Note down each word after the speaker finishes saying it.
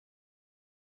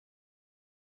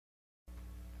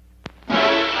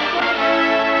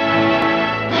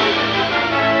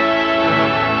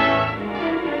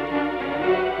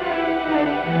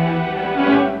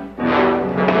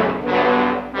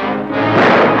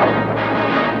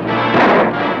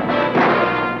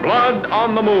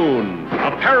on the Moon,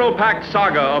 a peril-packed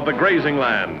saga of the grazing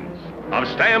lands, of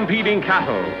stampeding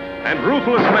cattle and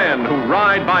ruthless men who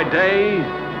ride by day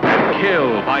and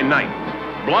kill by night.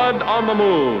 Blood on the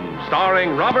Moon,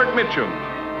 starring Robert Mitchum,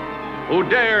 who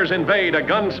dares invade a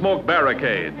gun-smoke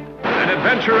barricade, an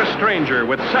adventurous stranger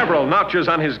with several notches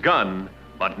on his gun,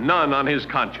 but none on his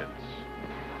conscience.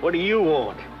 What do you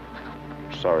want?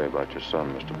 Sorry about your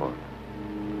son, Mr. Bond.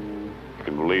 You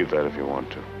can believe that if you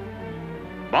want to.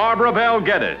 Barbara Bell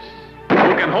Geddes,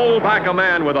 who can hold back a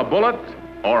man with a bullet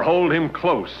or hold him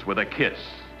close with a kiss.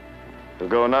 You'll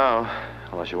go now,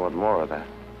 unless you want more of that.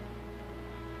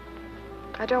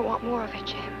 I don't want more of it,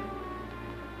 Jim.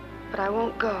 But I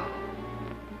won't go.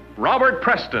 Robert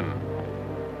Preston,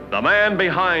 the man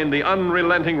behind the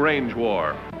unrelenting range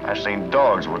war. I've seen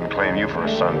dogs wouldn't claim you for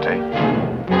a son,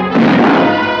 Tate.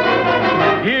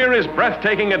 Here is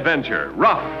breathtaking adventure,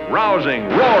 rough, rousing,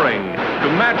 roaring, to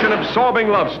match an absorbing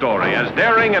love story as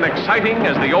daring and exciting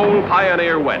as the old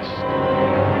pioneer West.